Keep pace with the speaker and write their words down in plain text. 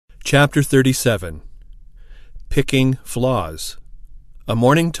Chapter 37. Picking Flaws. A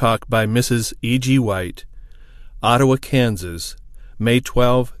Morning Talk by Mrs. E.G. White, Ottawa, Kansas, May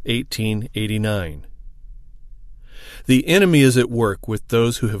 12, 1889. The enemy is at work with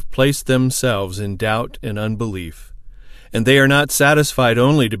those who have placed themselves in doubt and unbelief, and they are not satisfied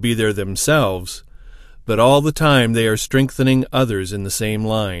only to be there themselves, but all the time they are strengthening others in the same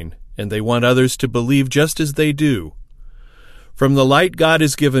line, and they want others to believe just as they do. From the light God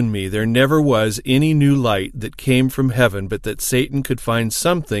has given me, there never was any new light that came from heaven but that Satan could find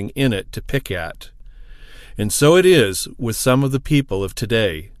something in it to pick at. And so it is with some of the people of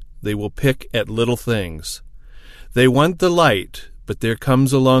today. They will pick at little things. They want the light, but there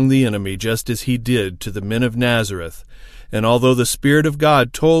comes along the enemy just as he did to the men of Nazareth. And although the Spirit of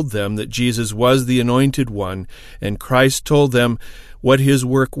God told them that Jesus was the Anointed One, and Christ told them what his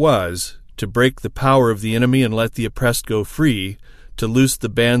work was, to break the power of the enemy and let the oppressed go free, to loose the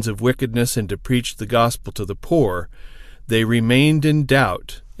bands of wickedness and to preach the gospel to the poor, they remained in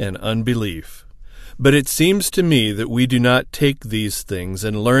doubt and unbelief. But it seems to me that we do not take these things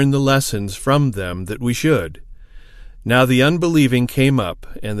and learn the lessons from them that we should. Now the unbelieving came up,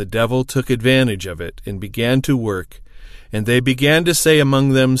 and the devil took advantage of it and began to work, and they began to say among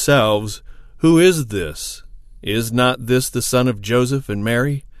themselves, "Who is this? Is not this the son of Joseph and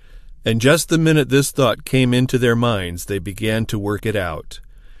Mary?" And just the minute this thought came into their minds, they began to work it out.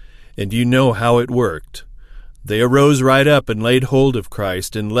 And you know how it worked. They arose right up and laid hold of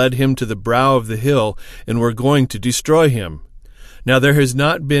Christ and led him to the brow of the hill and were going to destroy him. Now there has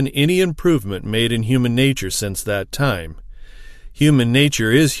not been any improvement made in human nature since that time. Human nature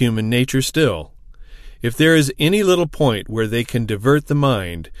is human nature still. If there is any little point where they can divert the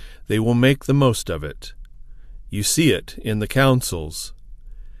mind, they will make the most of it. You see it in the councils.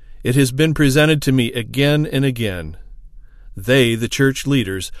 It has been presented to me again and again. They, the church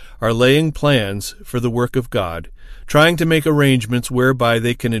leaders, are laying plans for the work of God, trying to make arrangements whereby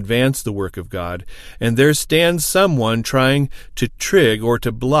they can advance the work of God, and there stands someone trying to trig or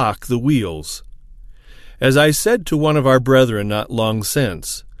to block the wheels. As I said to one of our brethren not long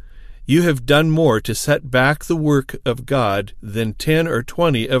since, you have done more to set back the work of God than 10 or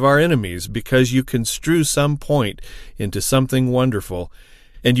 20 of our enemies, because you construe some point into something wonderful,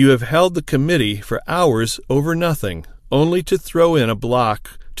 and you have held the committee for hours over nothing, only to throw in a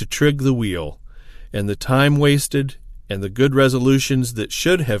block to trig the wheel, and the time wasted, and the good resolutions that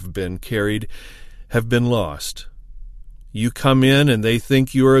should have been carried have been lost. You come in, and they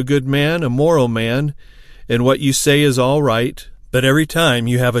think you are a good man, a moral man, and what you say is all right, but every time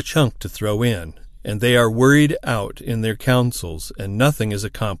you have a chunk to throw in, and they are worried out in their councils, and nothing is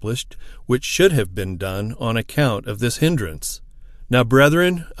accomplished which should have been done on account of this hindrance. Now,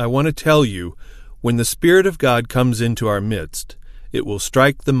 brethren, I want to tell you, when the Spirit of God comes into our midst, it will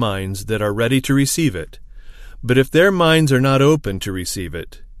strike the minds that are ready to receive it. But if their minds are not open to receive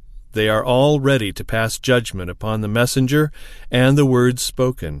it, they are all ready to pass judgment upon the messenger and the words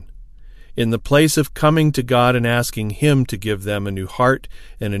spoken. In the place of coming to God and asking Him to give them a new heart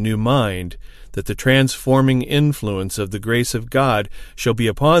and a new mind, that the transforming influence of the grace of God shall be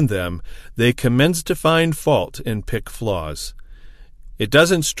upon them, they commence to find fault and pick flaws. It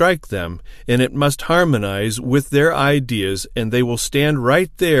doesn't strike them, and it must harmonize with their ideas, and they will stand right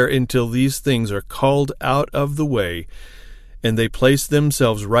there until these things are called out of the way, and they place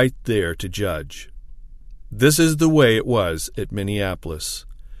themselves right there to judge. This is the way it was at Minneapolis.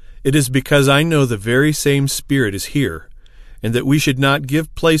 It is because I know the very same Spirit is here, and that we should not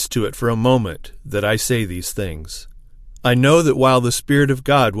give place to it for a moment, that I say these things. I know that while the Spirit of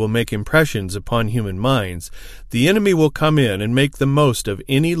God will make impressions upon human minds, the enemy will come in and make the most of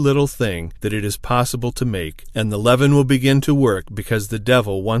any little thing that it is possible to make, and the leaven will begin to work because the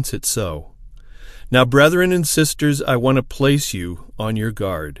devil wants it so. Now, brethren and sisters, I want to place you on your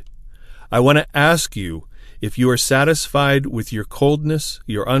guard. I want to ask you if you are satisfied with your coldness,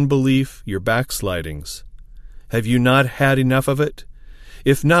 your unbelief, your backslidings. Have you not had enough of it?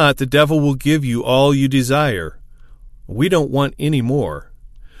 If not, the devil will give you all you desire. We don't want any more.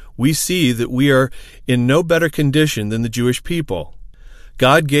 We see that we are in no better condition than the Jewish people.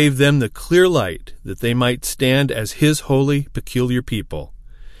 God gave them the clear light that they might stand as His holy, peculiar people.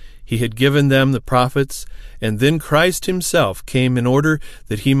 He had given them the prophets, and then Christ Himself came in order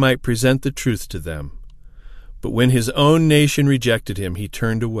that He might present the truth to them. But when His own nation rejected Him, He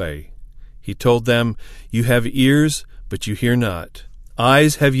turned away. He told them, "You have ears, but you hear not.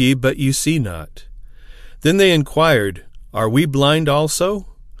 Eyes have ye, but you see not." Then they inquired, "Are we blind also?"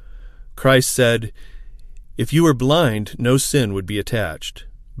 Christ said, "If you were blind, no sin would be attached.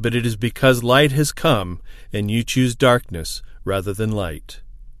 But it is because light has come, and you choose darkness rather than light."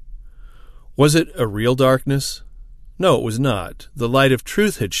 Was it a real darkness? No, it was not. The light of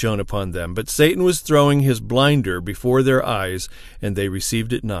truth had shone upon them, but Satan was throwing his blinder before their eyes, and they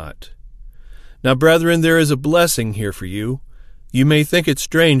received it not. Now, brethren, there is a blessing here for you. You may think it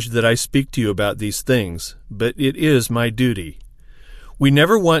strange that I speak to you about these things, but it is my duty. We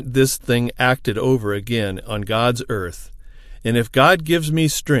never want this thing acted over again on God's earth, and if God gives me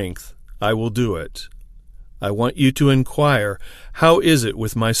strength, I will do it. I want you to inquire, how is it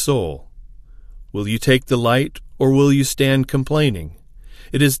with my soul? Will you take the light, or will you stand complaining?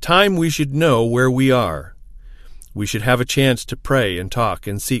 It is time we should know where we are. We should have a chance to pray and talk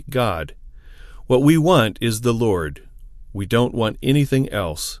and seek God. What we want is the Lord. We don't want anything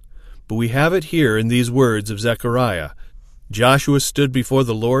else. But we have it here in these words of Zechariah. Joshua stood before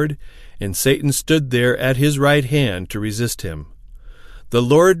the Lord, and Satan stood there at his right hand to resist him. The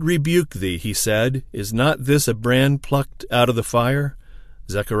Lord rebuke thee, he said. Is not this a brand plucked out of the fire?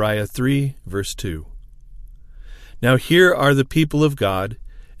 Zechariah 3, verse 2. Now here are the people of God,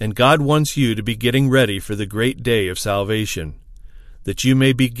 and God wants you to be getting ready for the great day of salvation, that you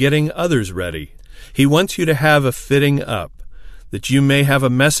may be getting others ready. He wants you to have a fitting up, that you may have a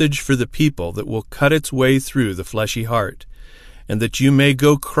message for the people that will cut its way through the fleshy heart, and that you may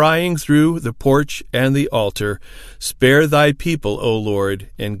go crying through the porch and the altar, Spare thy people, O Lord,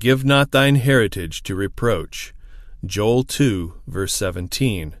 and give not thine heritage to reproach. Joel 2, verse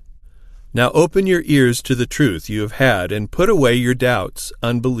 17. Now open your ears to the truth you have had, and put away your doubts,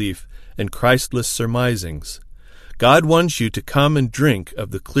 unbelief, and Christless surmisings. God wants you to come and drink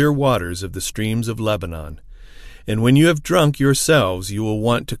of the clear waters of the streams of Lebanon. And when you have drunk yourselves, you will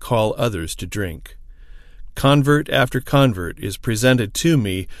want to call others to drink. Convert after convert is presented to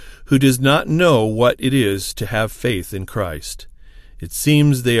me who does not know what it is to have faith in Christ. It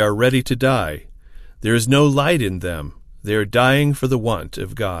seems they are ready to die. There is no light in them. They are dying for the want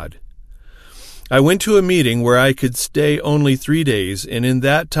of God. I went to a meeting where I could stay only 3 days, and in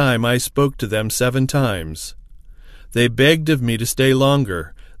that time I spoke to them 7 times. They begged of me to stay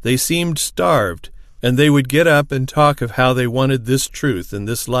longer. They seemed starved, and they would get up and talk of how they wanted this truth and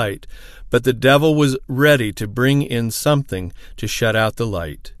this light, but the devil was ready to bring in something to shut out the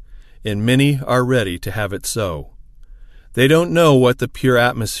light, and many are ready to have it so. They don't know what the pure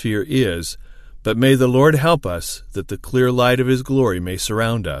atmosphere is, but may the Lord help us that the clear light of His glory may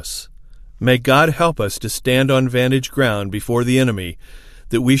surround us. May God help us to stand on vantage ground before the enemy,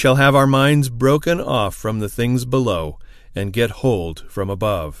 that we shall have our minds broken off from the things below and get hold from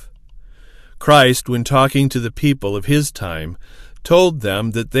above. Christ, when talking to the people of His time, told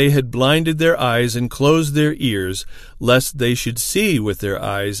them that they had blinded their eyes and closed their ears, lest they should see with their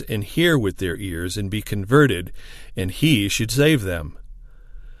eyes and hear with their ears and be converted, and He should save them.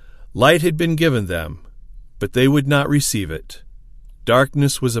 Light had been given them, but they would not receive it.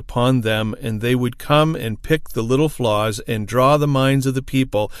 Darkness was upon them, and they would come and pick the little flaws and draw the minds of the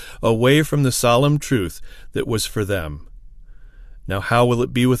people away from the solemn truth that was for them. Now how will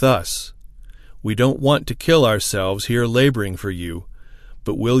it be with us? We don't want to kill ourselves here laboring for you,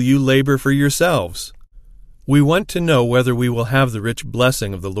 but will you labor for yourselves? We want to know whether we will have the rich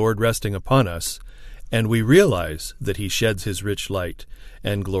blessing of the Lord resting upon us, and we realize that He sheds His rich light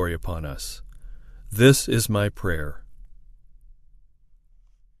and glory upon us. This is my prayer.